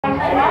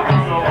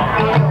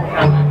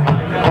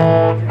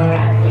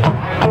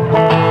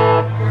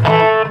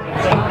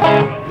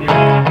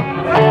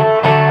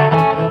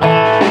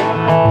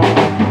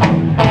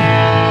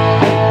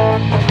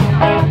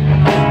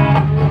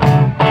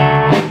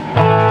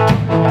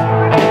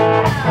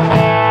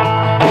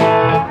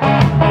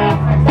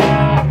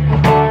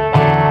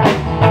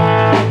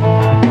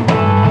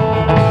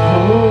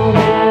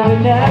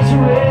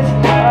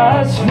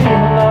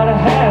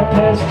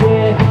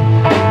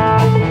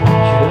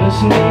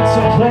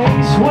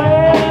Someplace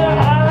where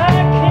I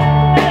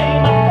can lay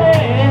my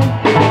head.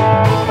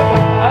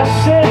 I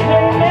said,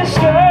 hey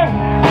mister,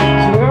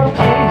 is there a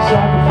place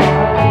I can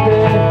find a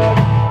bed?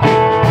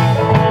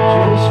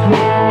 Just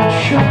grinned and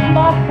shook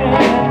my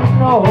hand,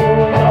 no,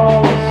 that's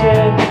all he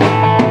said.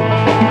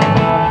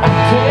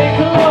 Take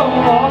a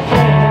load off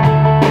friend,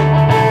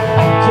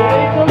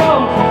 take a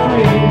load for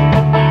free.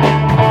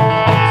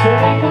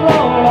 Take a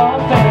load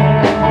off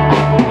friend,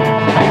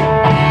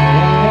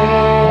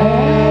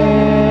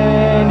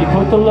 and you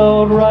put the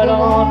load right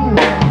on.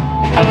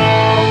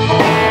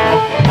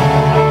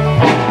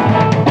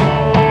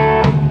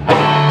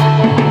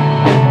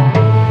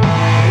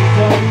 Picked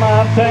up my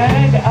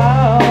bag, I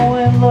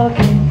went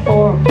looking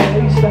for a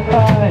place to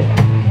hide.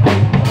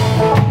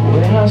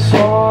 When I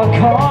saw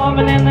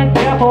Carmen and the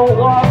devil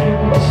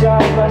walking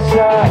side by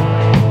side,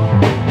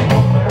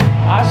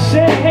 I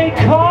said, hey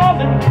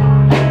Carmen,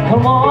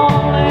 come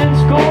on,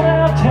 let's go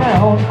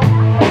downtown.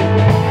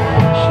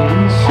 She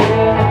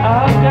said,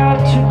 I've got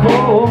to go,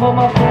 but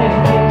my friend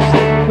can't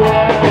stick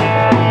around.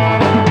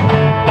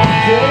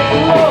 Take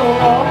a load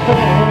off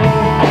friend,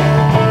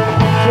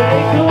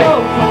 take a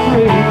load for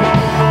free.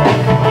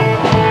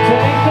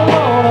 Take a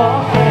load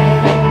off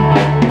friend,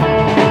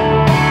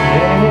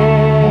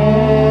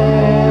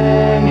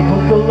 and you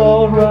put the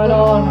load right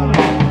on.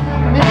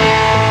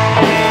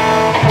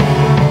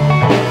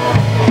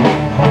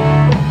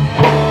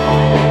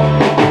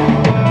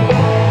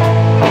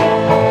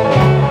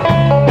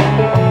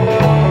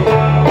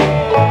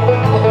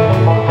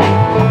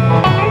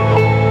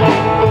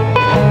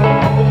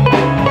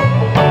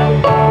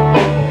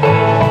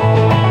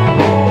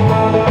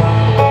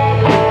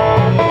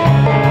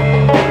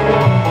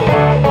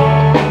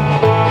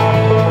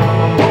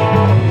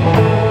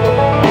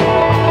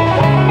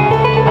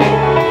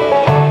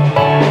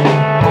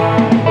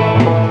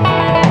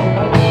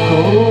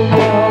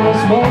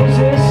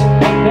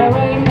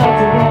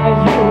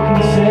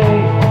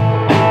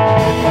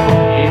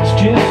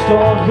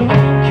 Who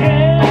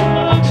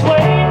can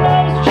explain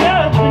love's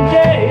judgment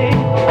day?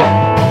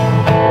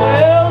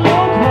 Well,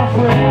 look, my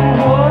friend,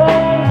 what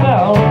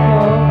about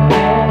love?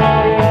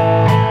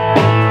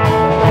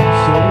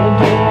 Said,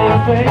 do me a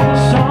favor,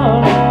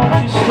 son,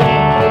 won't you stay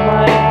till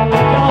my end is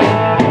gone?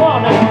 Come on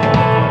now,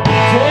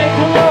 take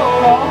a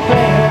load off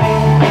Annie,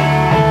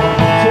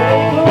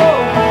 take a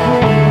load for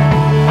free,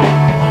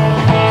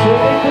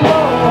 take a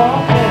load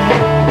off Annie.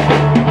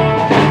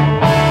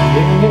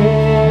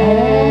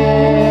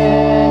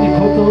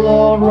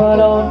 Right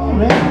on.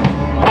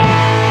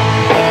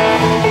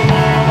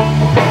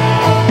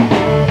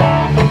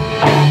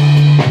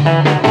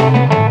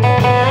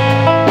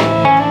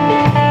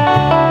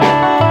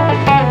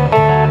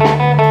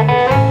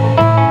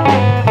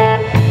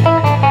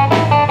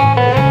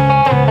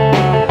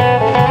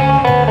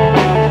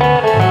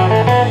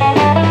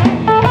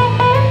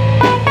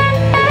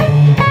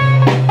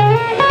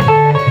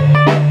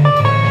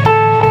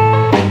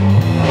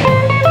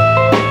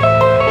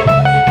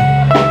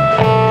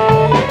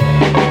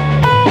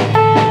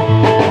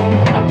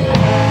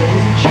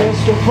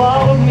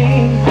 Followed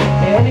me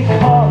and he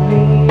called me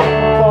in the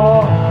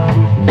bar.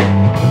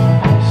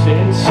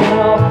 Said, son,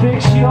 I'll fix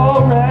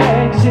your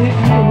rags if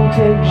you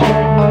take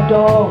check my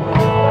dog.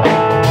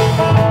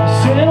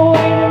 Said,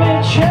 wait a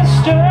minute,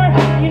 Chester,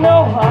 you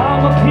know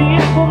I'm a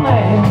peaceful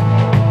man.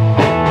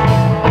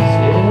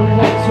 Said,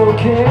 that's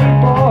okay,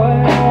 boy,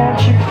 won't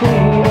you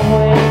clean them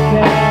when you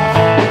can?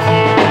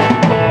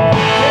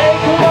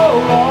 Take a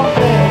load off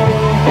there,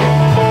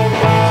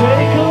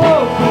 take a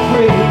load for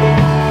free.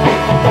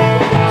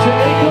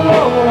 Take a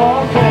load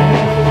off and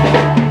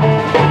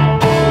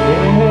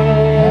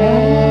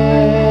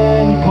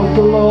put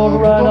the load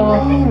right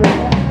on.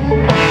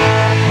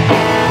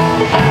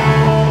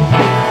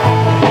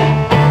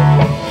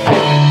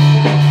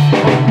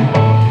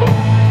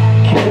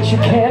 Catch a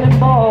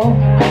cannonball,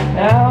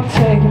 now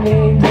take me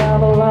down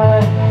the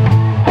line.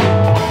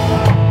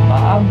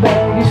 My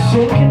bag is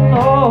sinking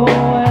low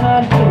and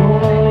I do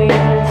believe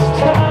it's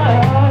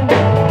time to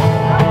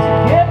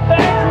get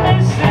back to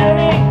this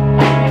city.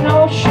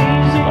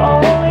 She's the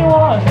only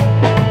one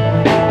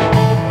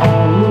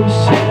who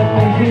sent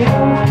me here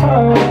with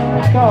her in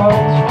the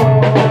car's for.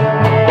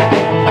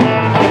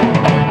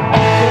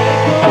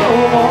 Take a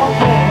load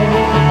off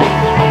Annie,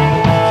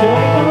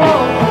 take a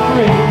load for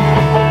free.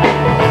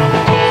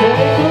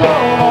 Take a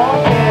load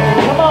off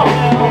Annie, come on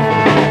now.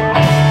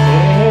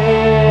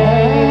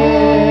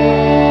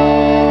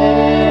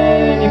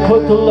 And you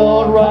put the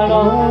load right on.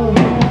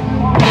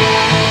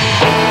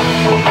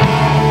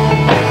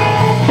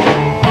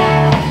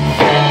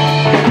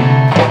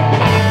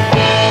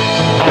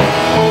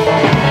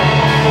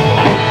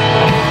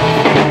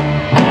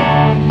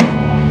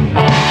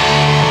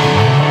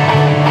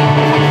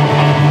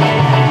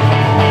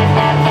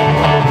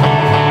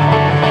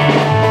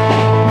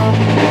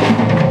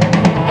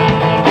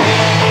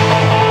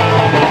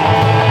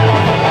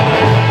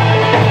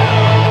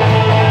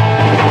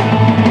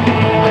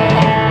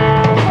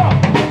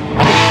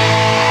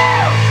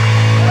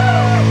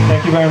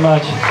 Thank you very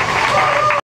much.